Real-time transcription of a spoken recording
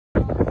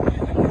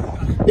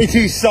It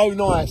is so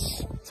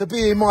nice to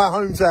be in my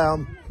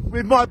hometown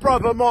with my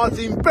brother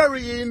Martin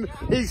burying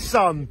his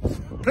son.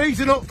 Please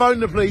do not phone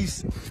the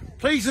police.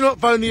 Please do not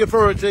phone the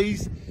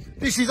authorities.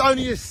 This is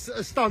only a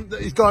stunt that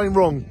is going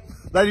wrong.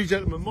 Ladies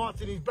and gentlemen,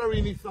 Martin is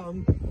burying his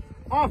son.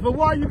 Arthur,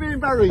 why are you being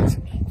buried?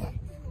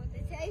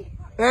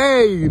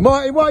 Hey,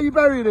 Martin, why are you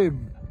burying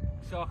him?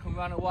 So I can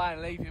run away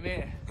and leave him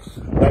here.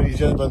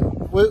 Ladies and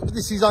gentlemen,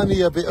 this is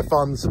only a bit of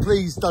fun, so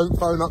please don't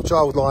phone up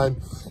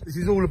Childline. This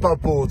is all above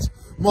board.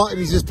 Martin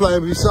is just playing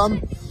with his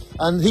son,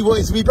 and he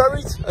wanted to be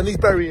buried, and he's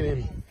burying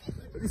him.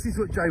 But this is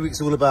what Jaywick's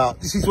all about.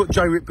 This is what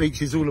Jaywick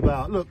Beach is all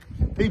about. Look,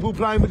 people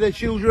playing with their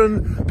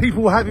children,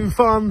 people having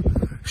fun,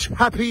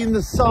 happy in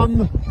the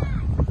sun.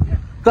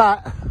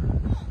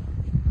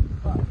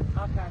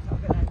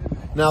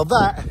 Now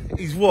that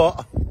is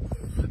what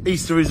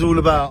Easter is all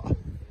about.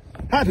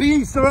 Happy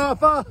Easter,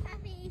 Arthur.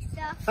 Happy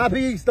Easter. Happy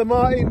Easter,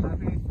 Martin.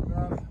 Happy Easter.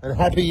 And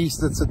happy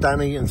Easter to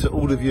Danny and to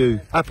all of you.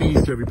 Happy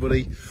Easter,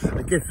 everybody.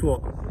 And guess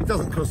what? It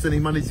doesn't cost any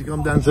money to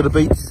come down to the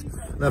beach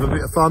and have a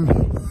bit of fun.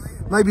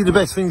 Maybe the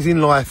best things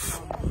in life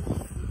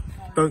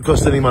don't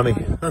cost any money.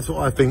 That's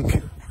what I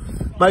think.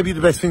 Maybe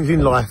the best things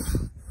in life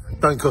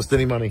don't cost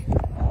any money.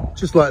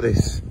 Just like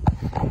this.